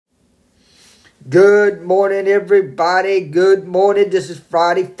Good morning, everybody. Good morning. This is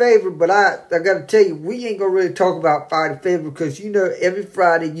Friday Favorite, but I got to tell you, we ain't going to really talk about Friday Favorite because you know every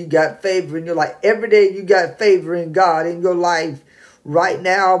Friday you got favor in your life. Every day you got favor in God in your life right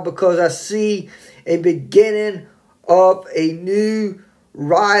now because I see a beginning of a new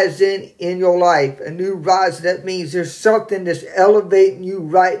rising in your life. A new rising. That means there's something that's elevating you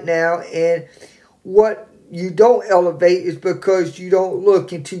right now, and what you don't elevate is because you don't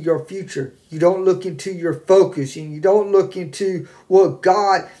look into your future. You don't look into your focus, and you don't look into what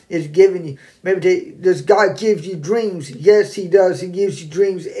God is giving you. Maybe does God give you dreams? Yes, He does. He gives you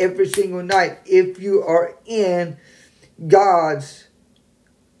dreams every single night if you are in God's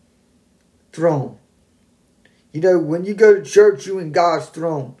throne. You know, when you go to church, you're in God's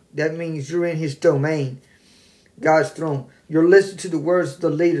throne. That means you're in His domain, God's throne. You're listening to the words of the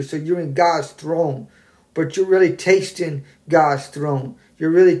leader, so you're in God's throne. But you're really tasting God's throne. You're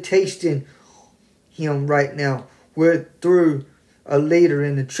really tasting Him right now. We're through a leader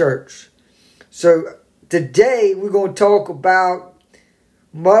in the church. So today we're going to talk about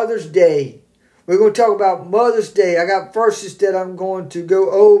Mother's Day. We're going to talk about Mother's Day. I got verses that I'm going to go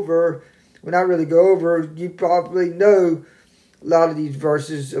over. When I really go over, you probably know a lot of these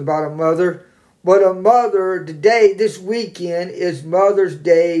verses about a mother. But a mother, today, this weekend, is Mother's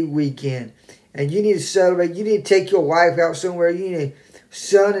Day weekend. And you need to celebrate. You need to take your wife out somewhere. You need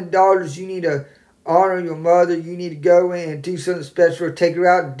son and daughters. You need to honor your mother. You need to go in and do something special. Or take her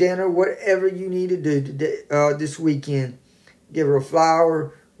out to dinner. Whatever you need to do today, this weekend. Give her a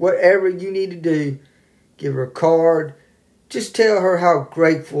flower. Whatever you need to do. Give her a card. Just tell her how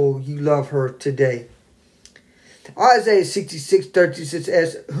grateful you love her today. Isaiah 66:13 says,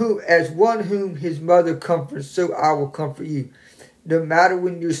 as one whom his mother comforts, so I will comfort you. No matter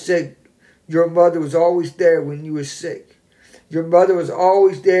when you're sick, your mother was always there when you were sick. Your mother was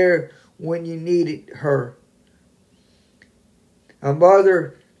always there when you needed her. A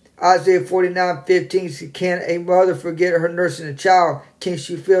mother, Isaiah 49:15 says, can a mother forget her nursing a child? Can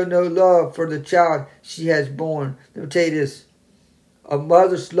she feel no love for the child she has born? Let me tell you this. A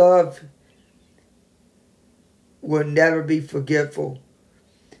mother's love will never be forgetful.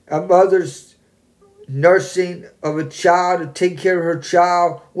 A mother's nursing of a child to take care of her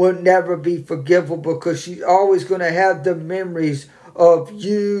child will never be forgivable because she's always going to have the memories of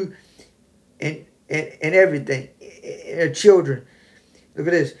you and everything, and her children. Look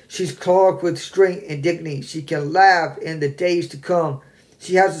at this. She's clothed with strength and dignity. She can laugh in the days to come.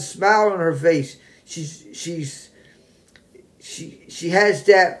 She has a smile on her face. She has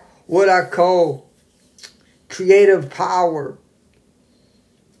that, what I call, creative power.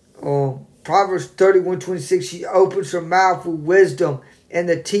 Proverbs 31:26, she opens her mouth with wisdom, and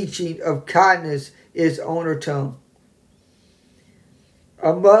the teaching of kindness is on her tongue.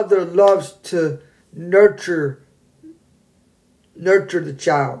 A mother loves to nurture the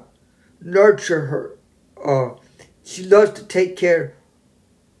child, nurture her. She loves to take care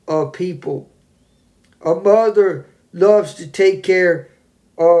of people. A mother loves to take care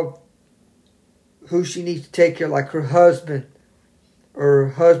of who she needs to take care of, like her husband. Or her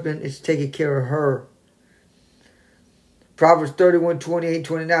husband is taking care of her. Proverbs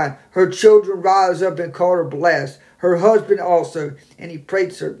 31:28-29. Her children rise up and call her blessed. Her husband also, and he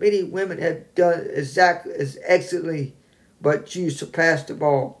praised her. Many women have done exactly as excellently, but you surpassed them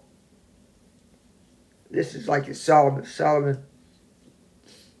all. This is like in Solomon. Solomon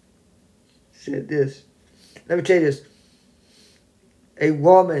said this. Let me tell you this. A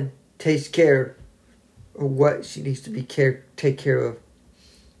woman takes care of what she needs to be take care of.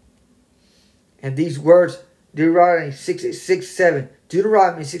 And these words, Deuteronomy 6:7.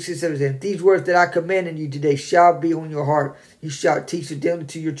 Deuteronomy 6:7 says, these words that I command you today shall be on your heart. You shall teach them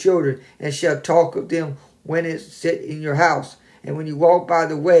to your children, and shall talk of them when it sit in your house, and when you walk by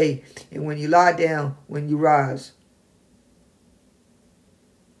the way, and when you lie down, when you rise.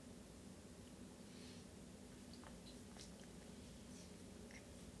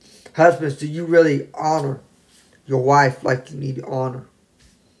 Husbands, do you really honor your wife like you need to honor?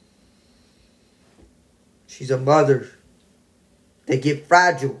 She's a mother. They get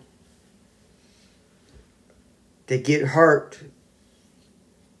fragile. They get hurt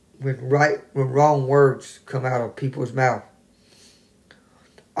when wrong words come out of people's mouth.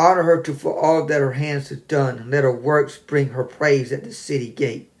 Honor her for all that her hands have done, and let her works bring her praise at the city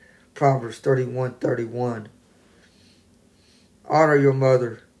gate. Proverbs 31:31. Honor your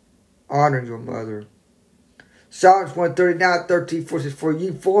mother. Honor your mother. Psalms 139:13 says, for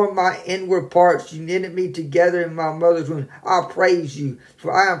you formed my inward parts, you knitted me together in my mother's womb. I praise you,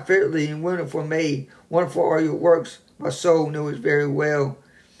 for I am fearfully and wonderfully made. Wonderful are your works, my soul knows very well.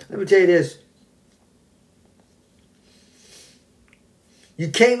 Let me tell you this. You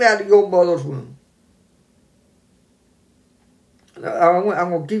came out of your mother's womb. I'm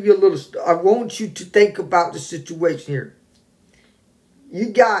going to give you a little... I want you to think about the situation here. You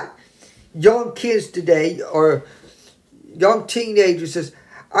got young kids today, or young teenagers says,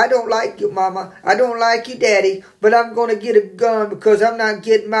 I don't like you, Mama. I don't like you, Daddy. But I'm going to get a gun because I'm not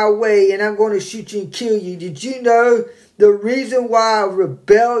getting my way, and I'm going to shoot you and kill you. Did you know the reason why a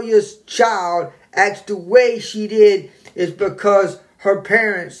rebellious child acts the way she did is because her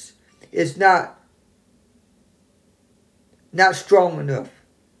parents is not strong enough?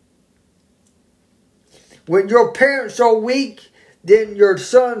 When your parents are weak, then your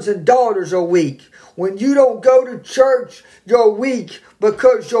sons and daughters are weak. When you don't go to church, you're weak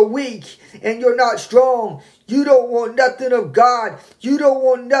because you're weak and you're not strong. You don't want nothing of God. You don't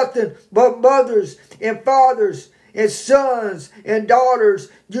want nothing but mothers and fathers and sons and daughters.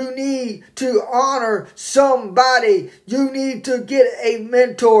 You need to honor somebody. You need to get a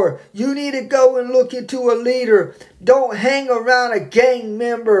mentor. You need to go and look into a leader. Don't hang around a gang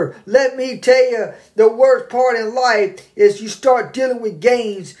member. Let me tell you, the worst part in life is you start dealing with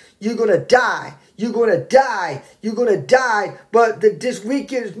gangs, you're going to die. You're going to die. You're going to die. But this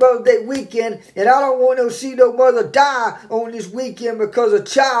weekend is Mother's Day weekend, and I don't want to see no mother die on this weekend because a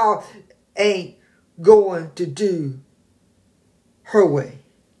child ain't going to do her way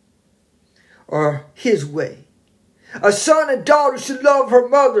or his way. A son and daughter should love her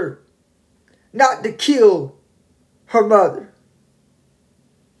mother, not to kill her mother.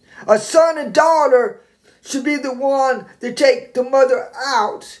 A son and daughter should be the one to take the mother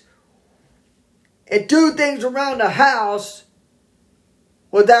out and do things around the house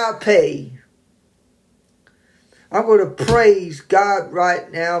without pay. I'm going to praise God right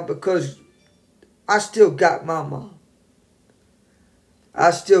now because I still got my mom.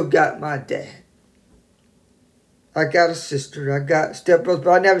 I still got my dad. I got a sister. I got stepbrothers,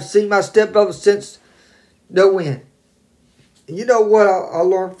 but I never seen my stepbrother since no end. And you know what I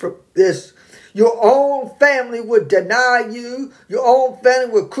learned from this? Your own family would deny you. Your own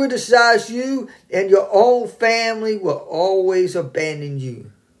family will criticize you. And your own family will always abandon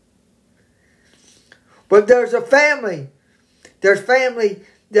you. But there's a family. There's family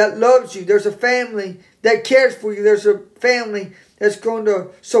that loves you. There's a family that cares for you. There's a family that's going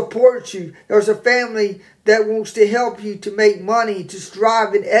to support you. There's a family that wants to help you to make money, to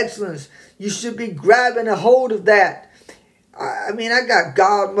strive in excellence. You should be grabbing a hold of that. I mean, I got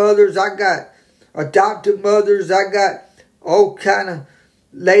godmothers. I got adopted mothers. I got all kind of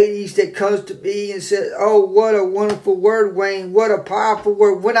ladies that comes to me and says, oh, what a wonderful word, Wayne. What a powerful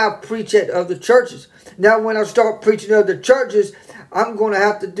word. When I preach at other churches. Now, when I start preaching at other churches, I'm going to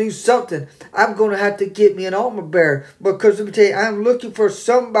have to do something. I'm going to have to get me an armor bearer. Because let me tell you, I'm looking for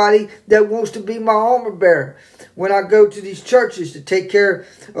somebody that wants to be my armor bearer. When I go to these churches to take care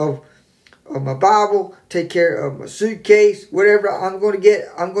of my Bible, take care of my suitcase, whatever I'm going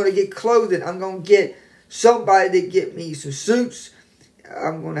to get clothing. I'm going to get somebody to get me some suits.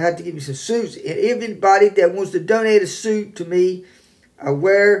 I'm going to have to get me some suits. And everybody that wants to donate a suit to me, I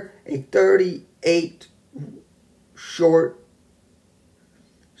wear a 38 short.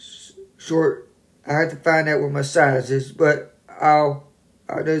 I have to find out what my size is, but I'll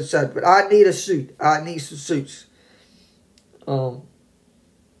know the size. But I need a suit. I need some suits.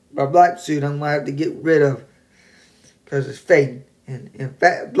 My black suit I'm going to have to get rid of because it's fading. And in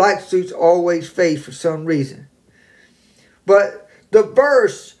fact, black suits always fade for some reason. But the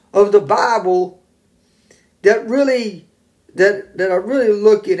verse of the Bible that I'm really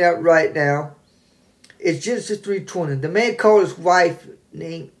looking at right now is Genesis 3:20. The man called his wife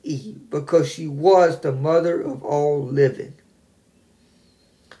named Eve because she was the mother of all living.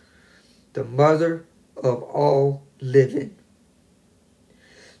 The mother of all living.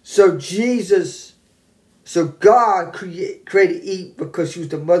 So God created Eve because she was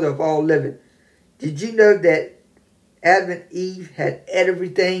the mother of all living. Did you know that Adam and Eve had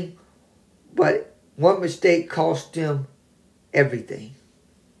everything, but one mistake cost them everything?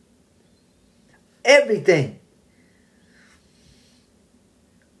 Everything.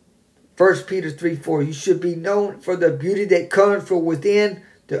 1 Peter 3:4. You should be known for the beauty that comes from within,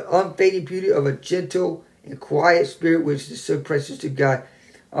 the unfading beauty of a gentle and quiet spirit which is so precious to God.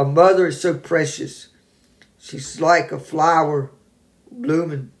 A mother is so precious. She's like a flower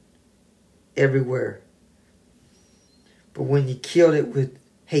blooming everywhere. But when you kill it with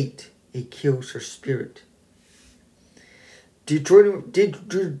hate, it kills her spirit. Deuteronomy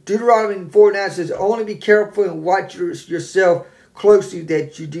 4:9 says, only be careful and watch yourself closely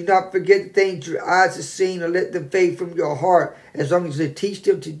that you do not forget the things your eyes have seen or let them fade from your heart, as long as they teach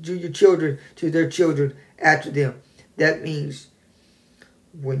them to do your children to their children after them. That means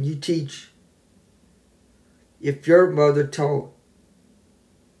when you teach, if your mother taught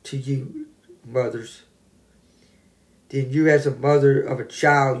to you, mothers, then you as a mother of a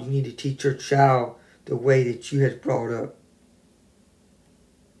child, you need to teach your child the way that you had brought up.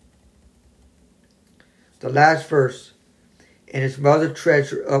 The last verse, and his mother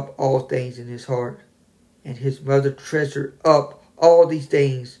treasured up all things in his heart. And his mother treasured up all these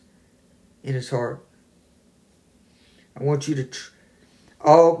things in his heart. I want you to,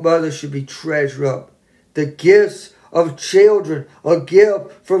 all mothers should be treasured up. The gifts of children, a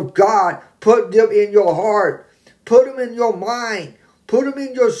gift from God. Put them in your heart. Put them in your mind. Put them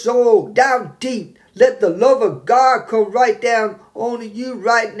in your soul, down deep. Let the love of God come right down onto you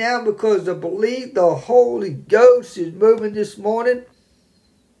right now, because I believe the Holy Ghost is moving this morning.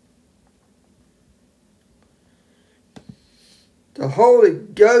 The Holy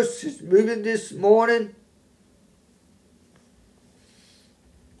Ghost is moving this morning.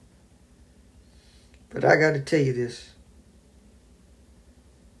 But I got to tell you this.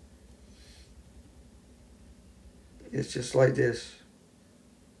 It's just like this.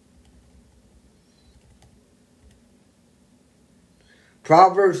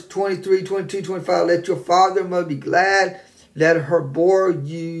 Proverbs 23, 22, 25. Let your father and mother be glad. Let her bore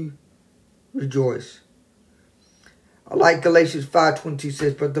you rejoice. I like Galatians 5:22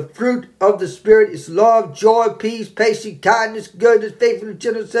 says, but the fruit of the Spirit is love, joy, peace, patience, kindness, goodness, faithfulness,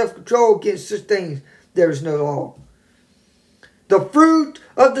 gentleness, self-control. Against such things there is no law. The fruit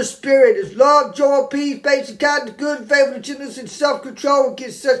of the Spirit is love, joy, peace, patience, kindness, goodness, faithfulness, gentleness, and self-control.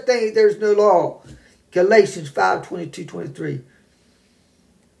 Against such things there is no law. Galatians 5:22, 23.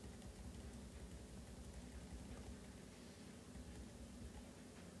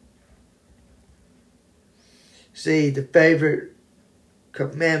 See, the favorite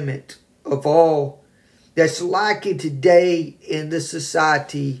commandment of all that's lacking today in the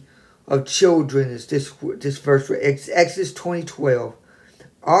society of children is this verse, Exodus 20:12.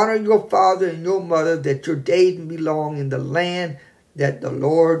 Honor your father and your mother, that your days may be long in the land that the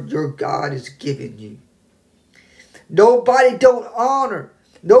Lord your God is giving you. Nobody don't honor.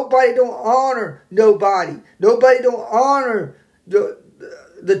 Nobody don't honor nobody. Nobody don't honor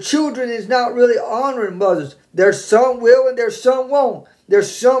the children is not really honoring mothers. There's some will and there's some won't.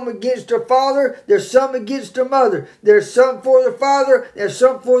 There's some against their father. There's some against their mother. There's some for the father. There's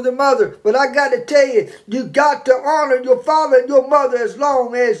some for the mother. But I got to tell you, you got to honor your father and your mother as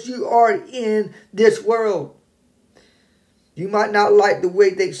long as you are in this world. You might not like the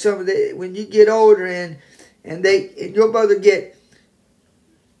way they when you get older and your mother get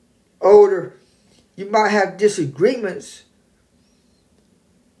older, you might have disagreements.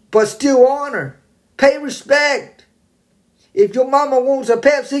 But still honor. Pay respect. If your mama wants a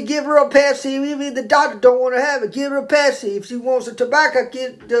Pepsi, give her a Pepsi. Even if the doctor don't want to have it, give her a Pepsi. If she wants a tobacco,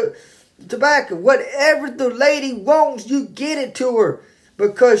 give the tobacco. Whatever the lady wants, you get it to her.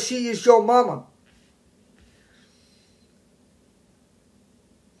 Because she is your mama.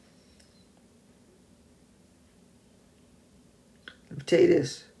 Let me tell you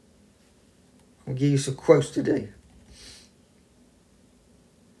this. I'm going to give you some quotes today.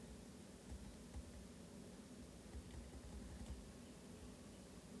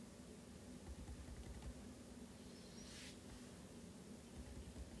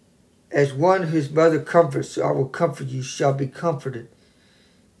 As one whose mother comforts, I will comfort you, shall be comforted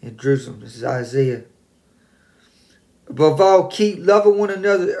in Jerusalem. This is Isaiah. Above all, keep loving one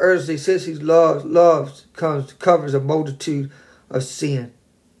another earnestly, since his love covers a multitude of sin.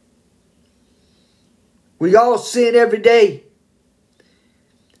 We all sin every day.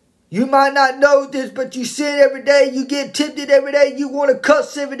 You might not know this, but you sin every day. You get tempted every day. You want to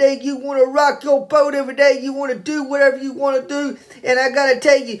cuss every day. You want to rock your boat every day. You want to do whatever you want to do. And I got to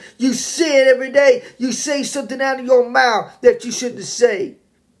tell you, you sin every day. You say something out of your mouth that you shouldn't say.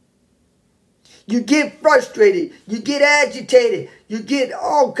 You get frustrated. You get agitated. You get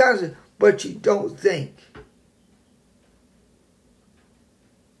all kinds of, but you don't think.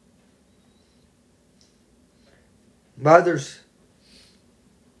 Mothers,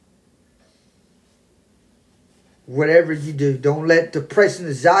 whatever you do, don't let depression and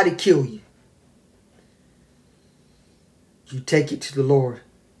anxiety kill you. You take it to the Lord.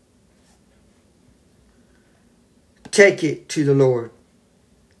 Take it to the Lord.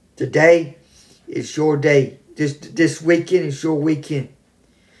 Today is your day. This weekend is your weekend.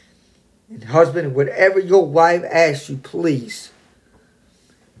 And husband, whatever your wife asks you, please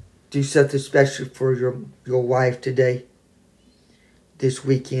do something special for your wife today, this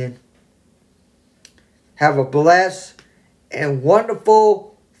weekend. Have a blessed and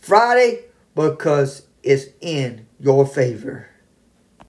wonderful Friday, because it's in your favor.